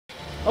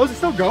Oh, is it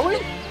still going?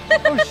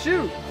 Oh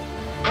shoot.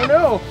 Oh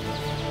no.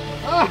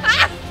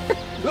 Ah.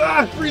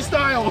 Ah,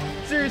 freestyle.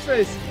 Serious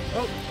face.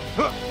 Oh.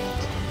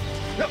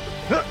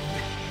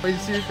 Crazy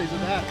serious face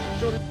with that.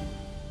 Shoulder.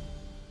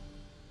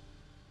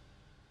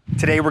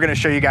 Today we're going to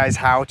show you guys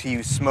how to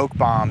use smoke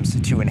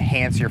bombs to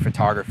enhance your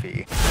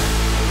photography.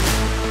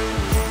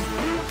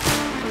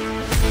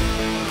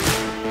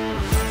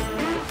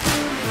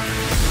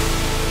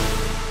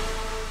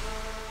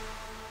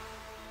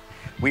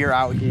 We are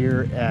out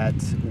here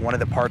at one of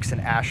the parks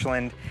in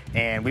Ashland,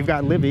 and we've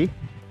got Livy,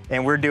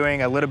 and we're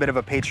doing a little bit of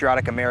a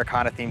patriotic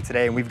Americana theme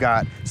today, and we've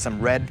got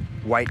some red,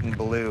 white, and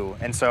blue.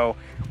 And so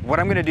what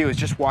I'm gonna do is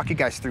just walk you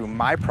guys through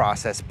my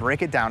process,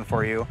 break it down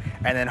for you,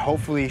 and then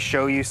hopefully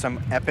show you some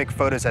epic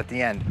photos at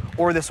the end.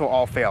 Or this will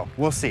all fail.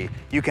 We'll see.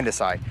 You can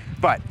decide.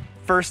 But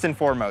first and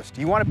foremost,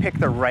 you wanna pick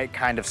the right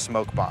kind of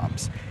smoke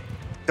bombs.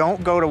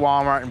 Don't go to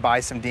Walmart and buy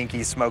some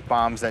dinky smoke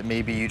bombs that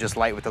maybe you just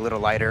light with a little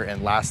lighter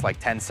and last like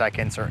 10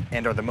 seconds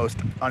and are the most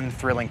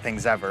unthrilling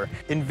things ever.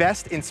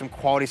 Invest in some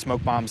quality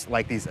smoke bombs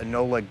like these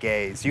Enola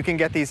Gays. You can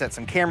get these at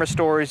some camera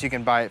stores, you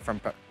can buy it from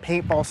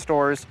paintball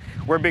stores.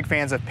 We're big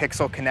fans of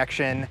Pixel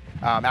Connection,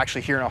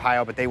 actually here in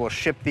Ohio, but they will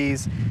ship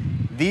these.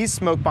 These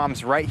smoke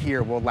bombs right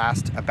here will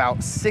last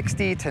about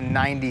 60 to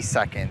 90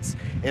 seconds.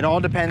 It all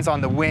depends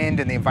on the wind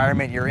and the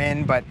environment you're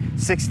in, but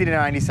 60 to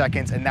 90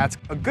 seconds, and that's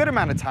a good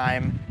amount of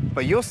time,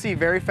 but you'll see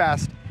very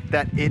fast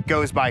that it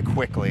goes by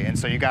quickly, and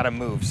so you gotta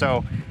move.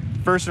 So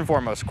first and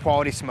foremost,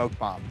 quality smoke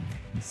bomb.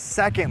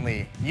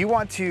 Secondly, you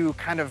want to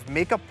kind of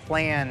make a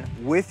plan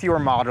with your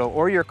model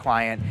or your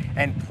client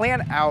and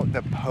plan out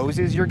the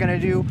poses you're gonna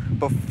do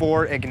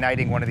before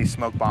igniting one of these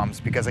smoke bombs,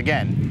 because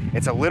again,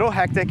 it's a little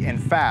hectic and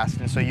fast,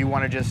 and so you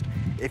wanna just,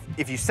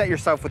 if you set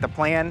yourself with a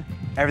plan,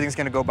 everything's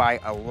gonna go by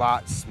a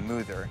lot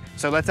smoother.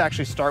 So let's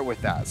actually start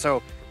with that.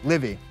 So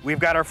Livy, we've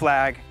got our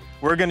flag.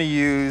 We're gonna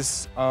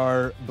use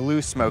our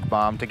blue smoke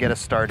bomb to get us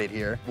started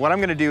here. What I'm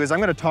gonna do is I'm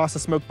gonna toss a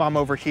smoke bomb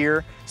over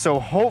here. So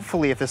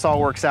hopefully if this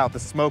all works out, the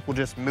smoke will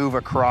just move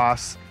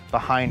across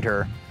behind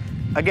her.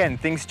 Again,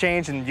 things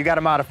change and you gotta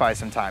modify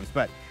sometimes.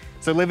 But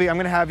so Livy, I'm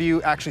gonna have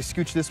you actually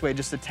scooch this way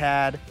just a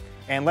tad.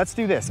 And let's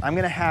do this. I'm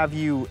gonna have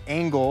you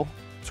angle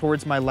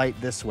towards my light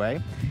this way.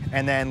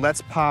 And then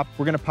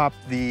we're gonna pop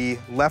the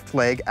left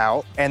leg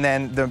out. And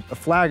then the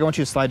flag, I want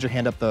you to slide your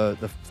hand up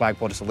the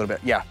flagpole just a little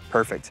bit. Yeah,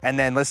 perfect. And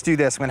then let's do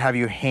this. I'm gonna have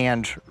you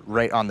hand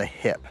right on the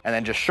hip. And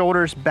then just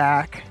shoulders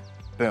back,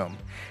 boom.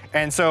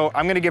 And so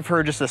I'm gonna give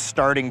her just a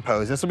starting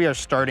pose. This will be our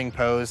starting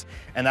pose,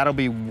 and that'll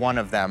be one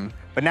of them.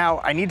 But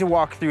now I need to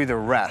walk through the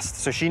rest.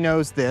 So she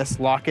knows this,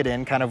 lock it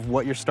in, kind of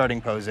what your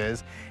starting pose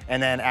is.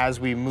 And then as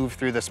we move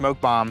through the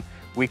smoke bomb,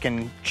 we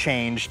can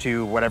change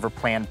to whatever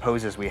planned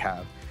poses we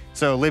have.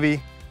 So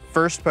Livy,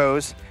 first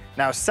pose.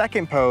 Now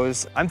second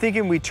pose, I'm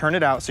thinking we turn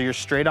it out so you're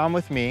straight on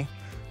with me.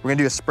 We're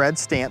gonna do a spread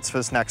stance for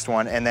this next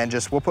one, and then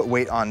we'll put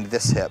weight on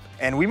this hip.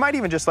 And we might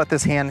even just let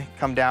this hand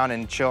come down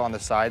and chill on the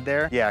side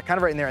there. Yeah, kind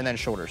of right in there, and then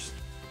shoulders.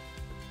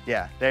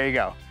 Yeah, there you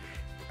go.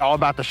 All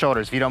about the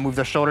shoulders. If you don't move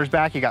the shoulders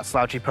back, you got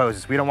slouchy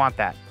poses. We don't want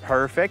that.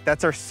 Perfect,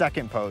 that's our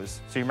second pose.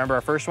 So you remember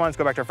our first one? Let's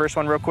go back to our first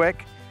one real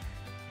quick.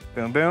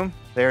 Boom, boom,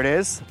 there it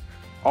is.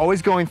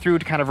 Always going through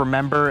to kind of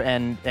remember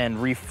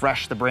and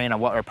refresh the brain on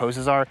what our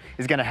poses are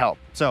is gonna help.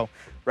 So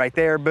right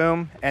there,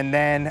 boom. And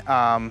then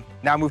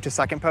now move to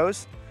second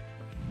pose.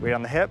 Weight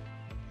on the hip,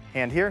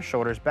 hand here,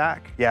 shoulders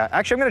back. Yeah,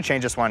 actually I'm gonna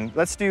change this one.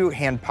 Let's do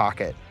hand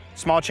pocket.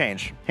 Small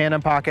change, hand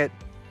in pocket.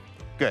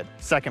 Good,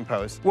 second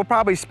pose. We'll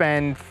probably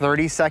spend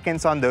 30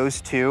 seconds on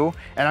those two,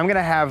 and I'm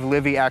gonna have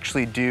Livy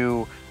actually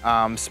do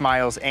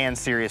smiles and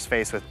serious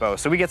face with both,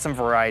 so we get some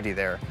variety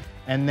there.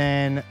 And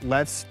then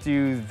let's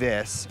do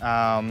this.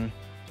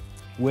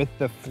 With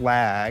the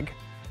flag,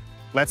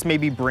 let's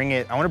maybe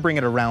I wanna bring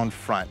it around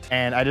front.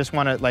 And I just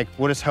wanna,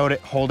 we'll just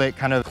hold it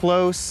kind of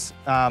close,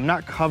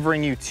 not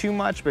covering you too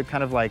much, but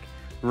kind of like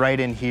right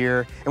in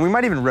here. And we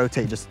might even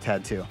rotate just a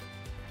tad too.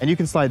 And you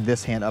can slide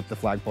this hand up the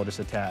flagpole just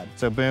a tad.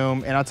 So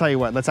boom, and I'll tell you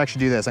what, let's actually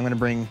do this. I'm gonna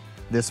bring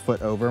this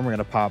foot over and we're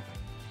gonna pop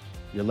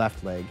your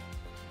left leg.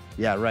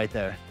 Yeah, right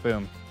there,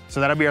 boom. So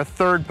that'll be our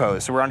third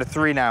pose. So we're on to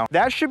 3 now.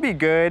 That should be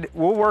good.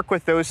 We'll work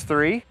with those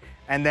 3,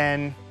 and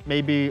then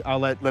maybe I'll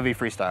let Livy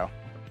freestyle.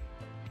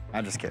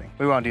 I'm just kidding.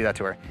 We won't do that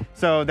to her.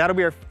 So that'll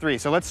be our 3.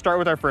 So let's start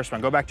with our first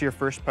one. Go back to your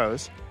first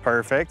pose.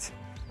 Perfect.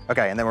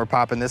 Okay, and then we're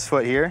popping this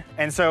foot here.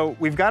 And so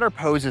we've got our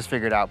poses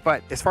figured out,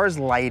 but as far as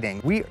lighting,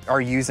 we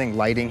are using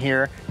lighting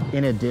here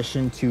in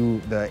addition to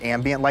the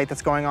ambient light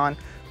that's going on,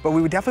 but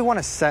we would definitely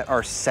wanna set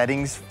our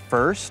settings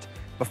first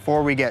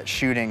before we get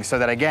shooting so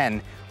that,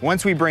 again,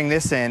 once we bring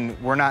this in,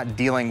 we're not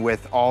dealing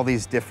with all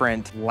these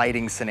different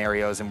lighting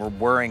scenarios and we're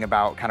worrying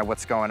about kind of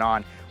what's going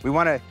on. We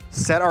wanna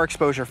set our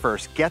exposure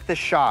first, get the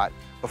shot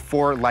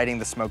before lighting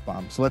the smoke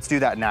bomb. So let's do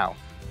that now.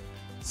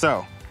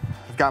 So,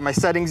 I've got my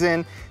settings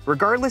in.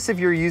 Regardless if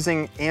you're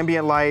using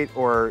ambient light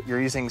or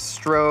you're using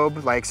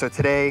strobe, so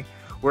today,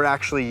 we're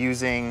actually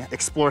using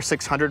Explore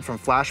 600 from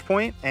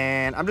Flashpoint,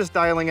 and I'm just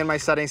dialing in my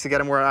settings to get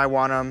them where I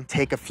want them,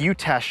 take a few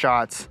test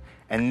shots,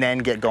 and then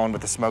get going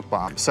with the smoke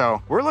bomb.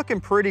 So we're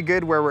looking pretty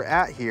good where we're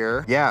at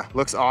here. Yeah,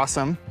 looks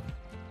awesome.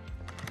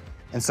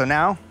 And so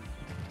now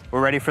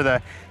we're ready for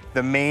the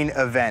main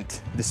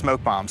event, the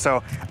smoke bomb.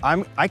 So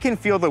I can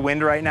feel the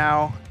wind right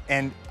now,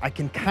 and I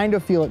can kind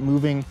of feel it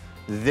moving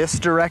this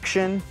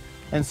direction.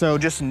 And so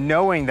just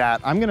knowing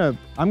that, I'm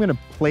gonna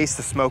place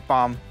the smoke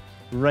bomb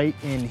right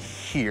in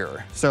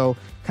here. So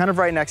kind of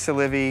right next to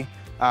Livy,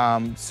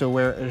 so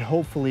where it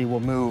hopefully will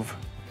move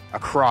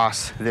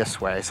across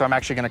this way. So I'm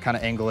actually gonna kind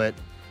of angle it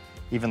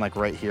even like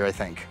right here, I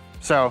think.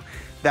 So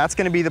that's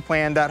gonna be the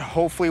plan. That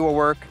hopefully will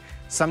work.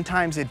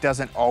 Sometimes it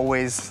doesn't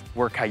always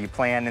work how you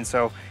plan, and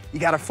so you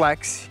gotta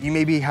flex. You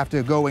maybe have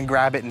to go and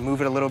grab it and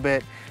move it a little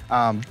bit.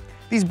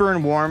 These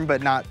burn warm,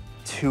 but not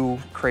too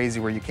crazy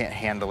where you can't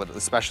handle it,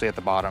 especially at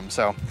the bottom.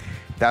 So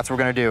that's what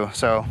we're gonna do.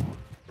 So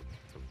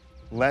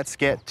let's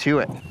get to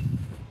it.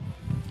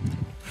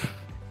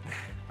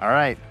 All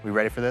right, we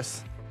ready for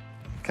this?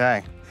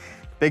 Okay.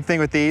 Big thing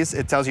with these,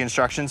 it tells you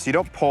instructions. You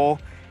don't pull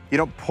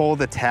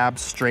the tab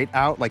straight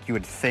out like you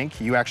would think.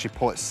 You actually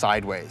pull it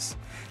sideways.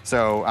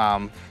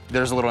 So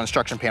there's a little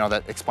instruction panel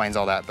that explains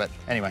all that. But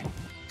anyway,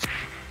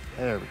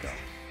 there we go.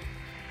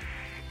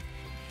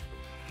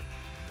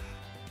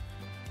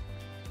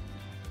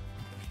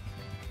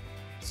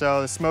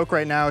 So the smoke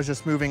right now is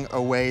just moving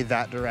away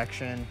that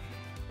direction.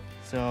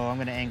 So I'm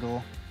gonna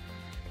angle,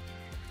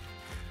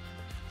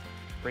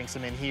 bring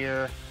some in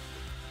here.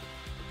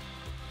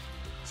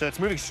 So it's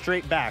moving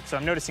straight back, so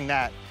I'm noticing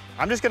that.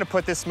 I'm just gonna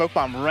put this smoke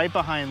bomb right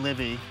behind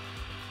Livy.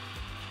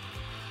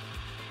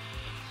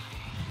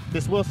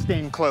 This will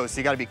sting close, so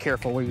you gotta be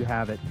careful where you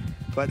have it.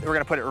 But we're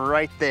gonna put it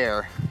right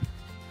there.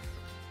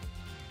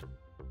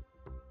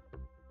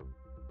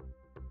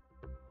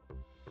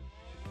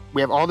 We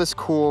have all this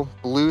cool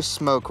blue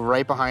smoke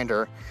right behind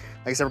her.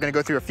 Like I said, we're gonna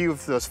go through a few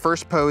of those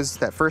first pose,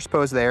 that first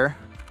pose there.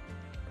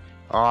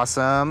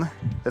 Awesome.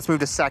 Let's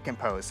move to second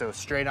pose. So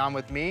straight on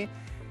with me.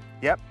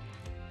 Yep,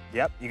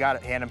 you got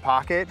it, hand in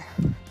pocket.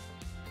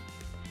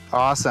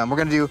 Awesome, we're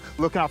gonna do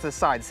looking off to the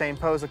side, same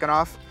pose, looking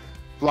off.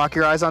 Lock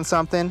your eyes on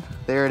something,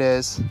 there it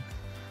is.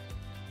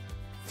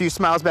 Few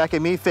smiles back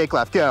at me, fake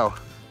left, go.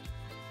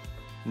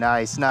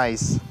 Nice,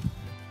 nice.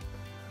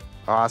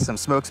 Awesome,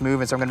 smoke's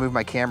moving, so I'm gonna move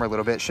my camera a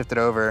little bit, shift it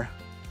over.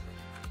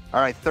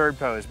 All right, third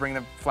pose, bring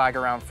the flag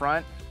around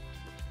front.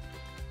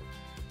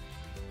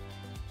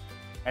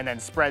 And then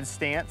spread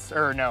stance,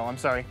 or no, I'm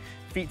sorry,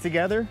 feet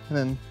together, and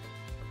then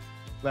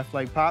left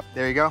leg pop,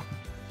 there you go.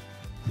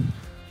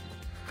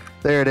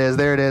 There it is,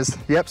 there it is.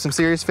 Yep, some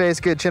serious face,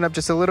 good, chin up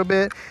just a little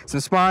bit, some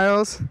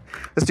smiles.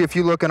 Let's do a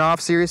few looking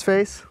off, serious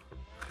face.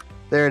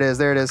 There it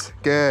is,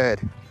 good.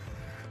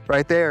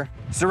 Right there.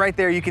 So right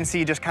there you can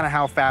see just kind of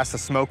how fast the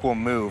smoke will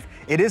move.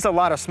 It is a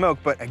lot of smoke,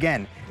 but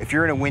again, if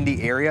you're in a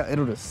windy area,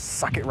 it'll just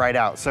suck it right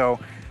out. So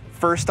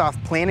first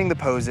off, planning the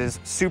poses,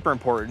 super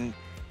important.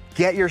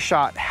 Get your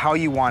shot how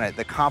you want it,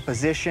 the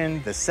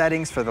composition, the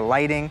settings for the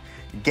lighting,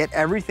 get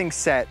everything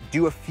set,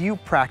 do a few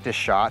practice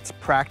shots,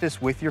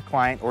 practice with your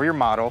client or your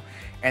model,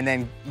 and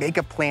then make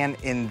a plan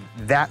in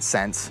that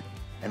sense,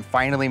 and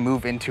finally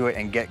move into it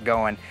and get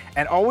going.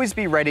 And always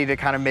be ready to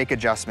kind of make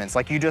adjustments,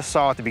 like you just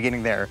saw at the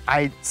beginning there.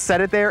 I set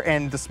it there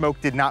and the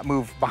smoke did not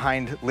move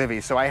behind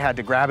Livy, so I had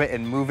to grab it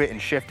and move it and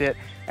shift it,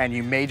 and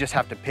you may just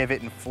have to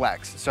pivot and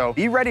flex. So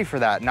be ready for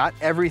that. Not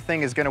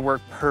everything is gonna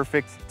work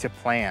perfect to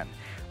plan.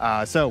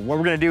 So what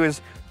we're gonna do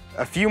is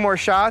a few more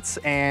shots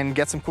and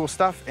get some cool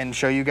stuff and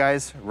show you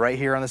guys right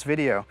here on this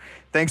video.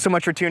 Thanks so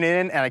much for tuning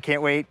in, and I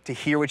can't wait to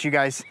hear what you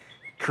guys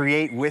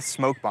create with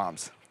smoke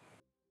bombs.